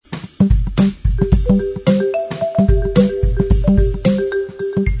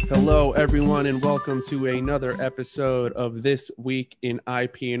everyone, and welcome to another episode of This Week in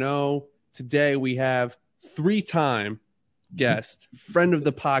IP&O. Today we have three-time guest, friend of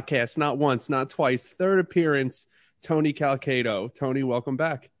the podcast, not once, not twice, third appearance, Tony Calcado. Tony, welcome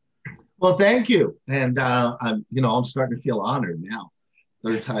back. Well, thank you. And I'm starting to feel honored now.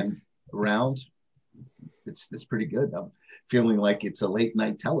 Third time around. It's pretty good. I'm feeling like it's a late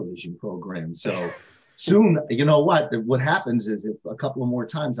night television program. So soon, you know what happens is if a couple of more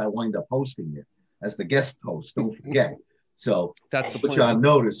times I wind up hosting it as the guest host, don't forget. So that's the put you on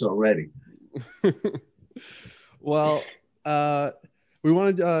notice already. Well, we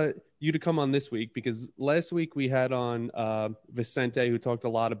wanted you to come on this week because last week we had on Vicente, who talked a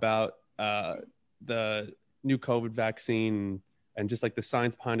lot about the new COVID vaccine and just like the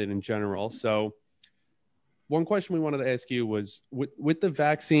science behind it in general. So one question we wanted to ask you was, with the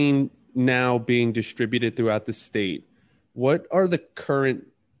vaccine now being distributed throughout the state, what are the current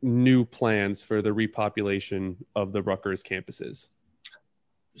new plans for the repopulation of the Rutgers campuses?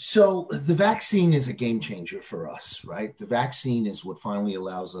 So the vaccine is a game changer for us, right? The vaccine is what finally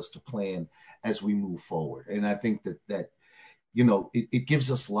allows us to plan as we move forward. And I think that it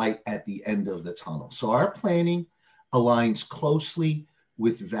gives us light at the end of the tunnel. So our planning aligns closely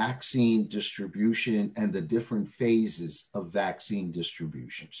with vaccine distribution and the different phases of vaccine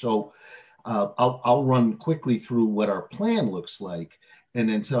distribution. So I'll run quickly through what our plan looks like and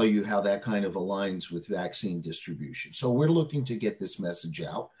then tell you how that kind of aligns with vaccine distribution. So we're looking to get this message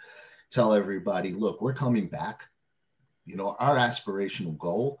out, tell everybody, look, we're coming back. Our aspirational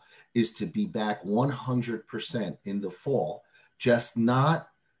goal is to be back 100% in the fall, just not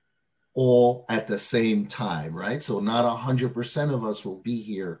all at the same time, right? So not 100% of us will be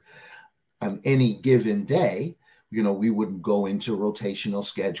here on any given day. We would go into rotational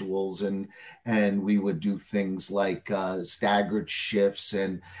schedules and we would do things like staggered shifts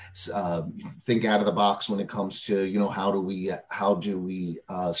and think out of the box when it comes to, how do we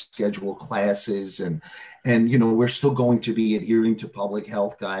schedule classes and we're still going to be adhering to public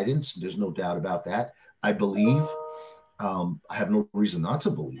health guidance. There's no doubt about that. I believe, I have no reason not to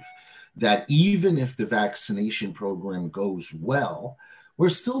believe that even if the vaccination program goes well, we'll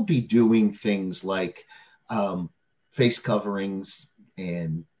still be doing things like face coverings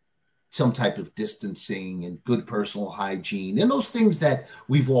and some type of distancing and good personal hygiene and those things that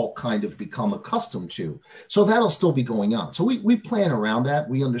we've all kind of become accustomed to. So that'll still be going on. So we plan around that.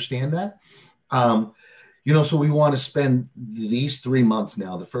 We understand that. So we want to spend these 3 months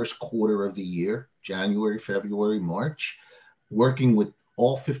now, the first quarter of the year, January, February, March, working with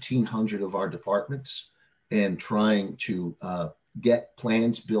all 1,500 of our departments and trying to get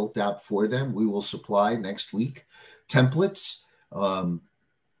plans built out for them. We will supply next week templates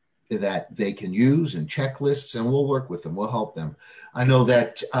that they can use and checklists, and we'll work with them. We'll help them. I know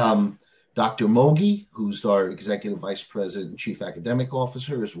that Dr. Mogi, who's our Executive Vice President and Chief Academic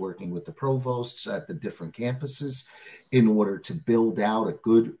Officer, is working with the provosts at the different campuses in order to build out a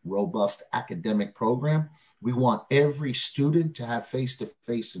good, robust academic program. We want every student to have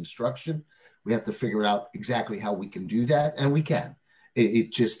face-to-face instruction. We have to figure out exactly how we can do that, and we can.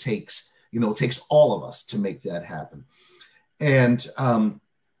 It just takes, it takes all of us to make that happen. And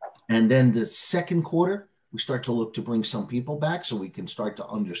then the second quarter, we start to look to bring some people back so we can start to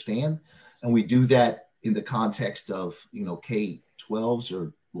understand. And we do that in the context of, K-12s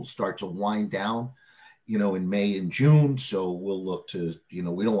or we'll start to wind down, in May and June. So we'll look to, we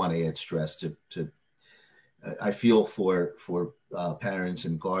don't want to add stress to I feel for parents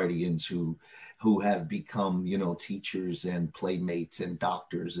and guardians who have become, teachers and playmates and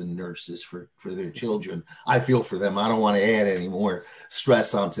doctors and nurses for their children. I feel for them. I don't want to add any more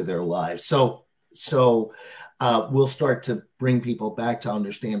stress onto their lives. So we'll start to bring people back to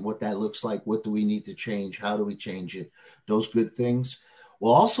understand what that looks like. What do we need to change? How do we change it? Those good things.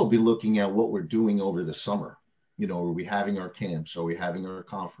 We'll also be looking at what we're doing over the summer. Are we having our camps? Are we having our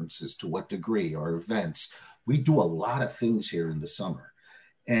conferences? To what degree? Our events? We do a lot of things here in the summer.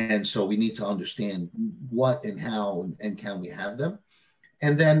 And so we need to understand what and how and can we have them.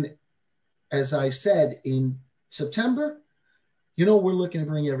 And then, as I said, in September, we're looking to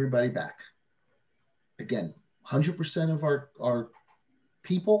bring everybody back. Again, 100% of our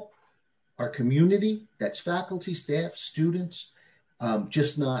people, our community, that's faculty, staff, students,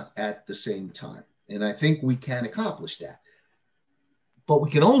 just not at the same time. And I think we can accomplish that. But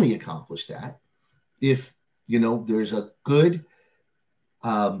we can only accomplish that if, there's a good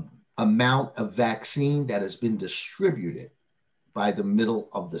amount of vaccine that has been distributed by the middle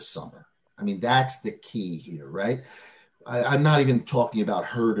of the summer. I mean, that's the key here, right? I'm not even talking about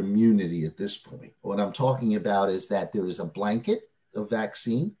herd immunity at this point. What I'm talking about is that there is a blanket of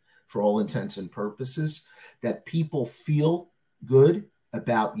vaccine for all intents and purposes, that people feel good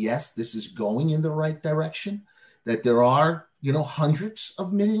about, yes, this is going in the right direction, that there are, hundreds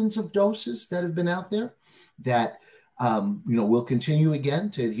of millions of doses that have been out there, that, we'll continue again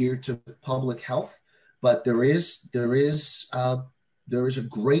to adhere to public health. But there is a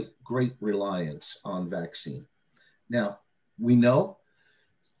great reliance on vaccine. Now, we know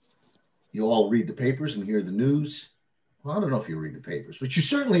you all read the papers and hear the news. Well, I don't know if you read the papers, but you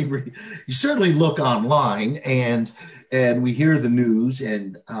certainly look online and we hear the news,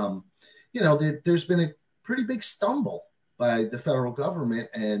 and there's been a pretty big stumble by the federal government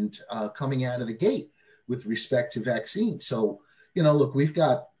and coming out of the gate with respect to vaccines. So look, we've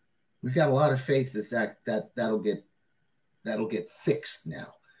got a lot of faith that'll get fixed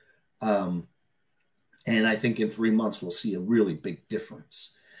now, and I think in 3 months we'll see a really big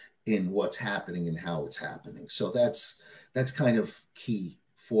difference in what's happening and how it's happening. So that's kind of key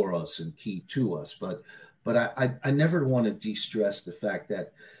for us and key to us. But I never want to de-stress the fact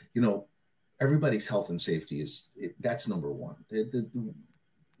that, everybody's health and safety that's number one.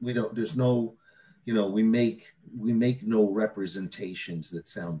 We make no representations that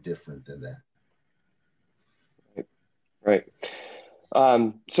sound different than that. Right.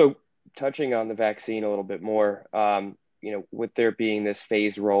 So touching on the vaccine a little bit more, with there being this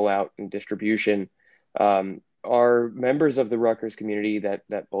phased rollout and distribution, are members of the Rutgers community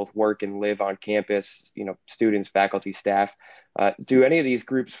that both work and live on campus, students, faculty, staff, do any of these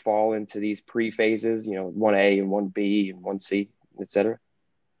groups fall into these pre-phases, 1A and 1B and 1C, et cetera?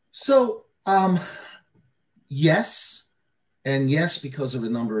 So, yes, and yes, because of a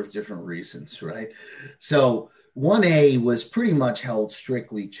number of different reasons, right? So 1A was pretty much held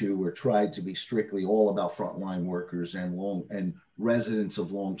strictly to, or tried to be strictly all about frontline workers and residents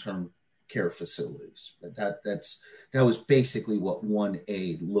of long-term care facilities. That was basically what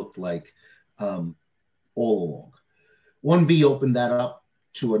 1A looked like all along. 1B opened that up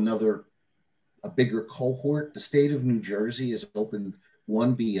to a bigger cohort. The state of New Jersey has opened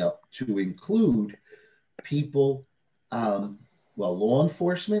 1B up to include people, law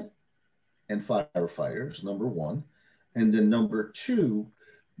enforcement and firefighters, number one. And then number two,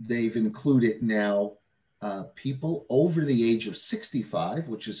 they've included now people over the age of 65,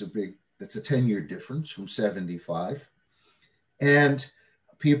 which is that's a 10-year difference from 75, and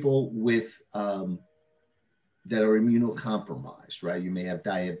people with that are immunocompromised, right? You may have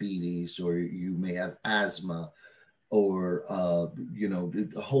diabetes, or you may have asthma, or a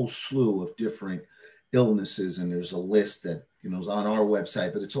whole slew of different illnesses. And there's a list that is on our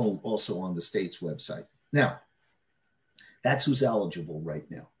website, but it's also on the state's website. Now, that's who's eligible right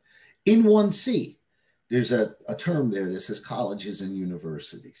now. In 1C, there's a term there that says colleges and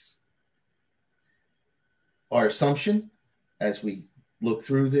universities. Our assumption, as we look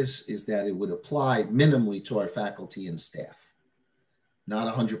through this, is that it would apply minimally to our faculty and staff.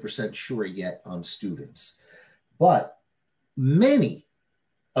 Not 100% sure yet on students. But many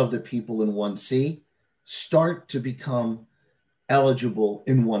of the people in 1C start to become eligible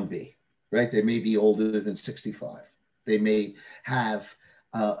in 1B, right? They may be older than 65. They may have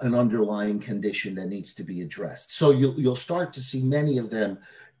an underlying condition that needs to be addressed. So you'll start to see many of them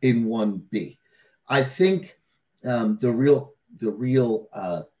in 1B. I think the real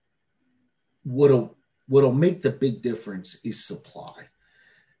what'll make the big difference is supply.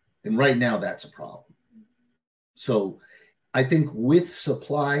 And right now that's a problem. So I think with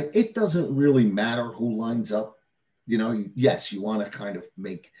supply, it doesn't really matter who lines up. Yes, you want to kind of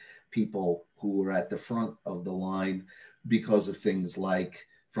make people who are at the front of the line because of things like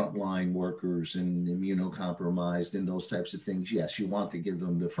frontline workers and immunocompromised and those types of things. Yes, you want to give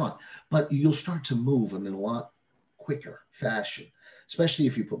them the front, but you'll start to move in a lot quicker fashion, especially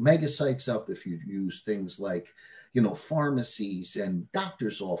if you put mega sites up, if you use things like, pharmacies and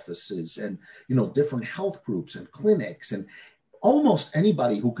doctors' offices and, different health groups and clinics, and almost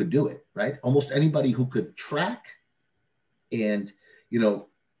anybody who could do it, right? Almost anybody who could track and,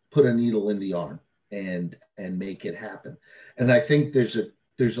 put a needle in the arm and make it happen. And I think there's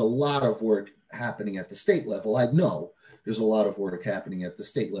a lot of work happening at the state level. I know there's a lot of work happening at the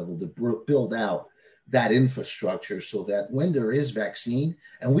state level to build out that infrastructure so that when there is vaccine,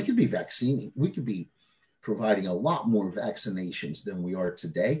 and we could be providing a lot more vaccinations than we are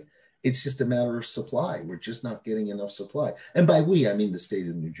today. It's just a matter of supply. We're just not getting enough supply. And by we, I mean the state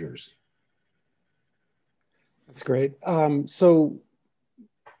of New Jersey. That's great. So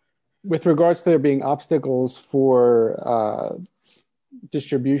with regards to there being obstacles for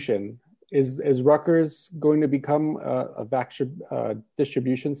distribution, is Rutgers going to become a vaccine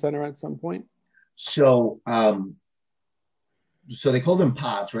distribution center at some point? So so they call them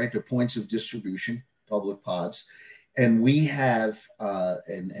pods, right? They're points of distribution, public pods. And we have,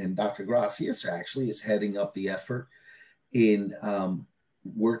 and Dr. Gracias actually is heading up the effort in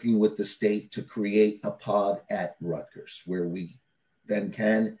working with the state to create a pod at Rutgers, where we then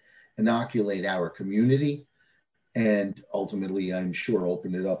can inoculate our community and ultimately, I'm sure,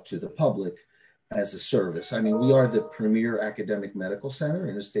 open it up to the public as a service. I mean, we are the premier academic medical center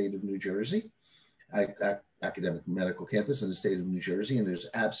in the state of New Jersey, academic medical campus in the state of New Jersey, and there's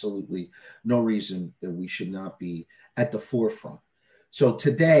absolutely no reason that we should not be at the forefront. So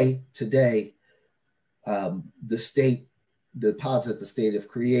today, the pods that the state have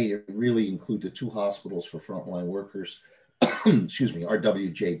created really include the 2 hospitals for frontline workers, excuse me,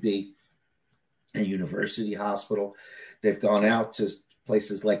 RWJB and University Hospital. They've gone out to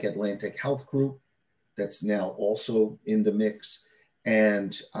places like Atlantic Health Group, that's now also in the mix.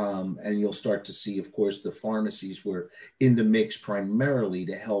 And you'll start to see, of course, the pharmacies were in the mix primarily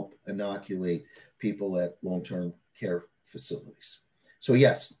to help inoculate people at long-term care facilities. So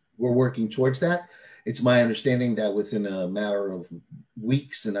yes, we're working towards that. It's my understanding that within a matter of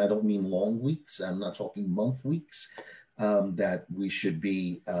weeks, and I don't mean long weeks, I'm not talking month weeks, that we should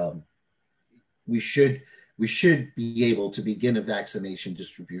be able to begin a vaccination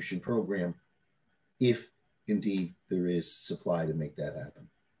distribution program if indeed there is supply to make that happen.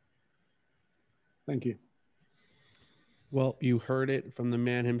 Thank you. Well, you heard it from the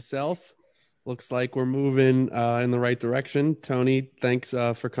man himself. Looks like we're moving in the right direction. Tony, thanks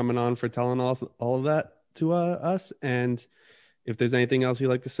for coming on, for telling us all of that to us. And if there's anything else you'd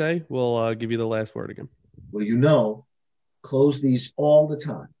like to say, we'll give you the last word again. Well, close these all the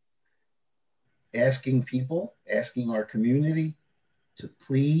time. Asking our community to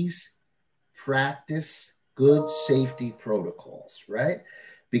please practice good safety protocols, right?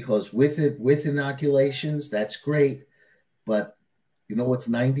 Because with inoculations, that's great, but you know what's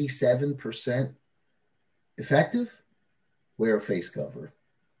 97% effective? Wear a face cover.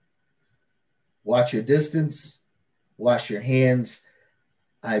 Watch your distance, wash your hands.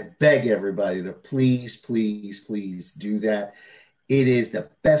 I beg everybody to please, please, please do that. It is the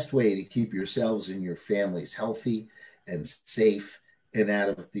best way to keep yourselves and your families healthy and safe and out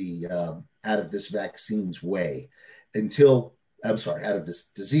of this vaccine's way out of this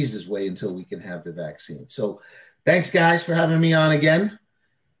disease's way until we can have the vaccine. So thanks, guys, for having me on again.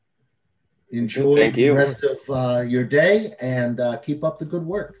 Enjoy the rest of your day and keep up the good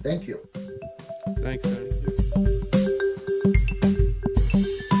work. Thank you. Thanks, Tony.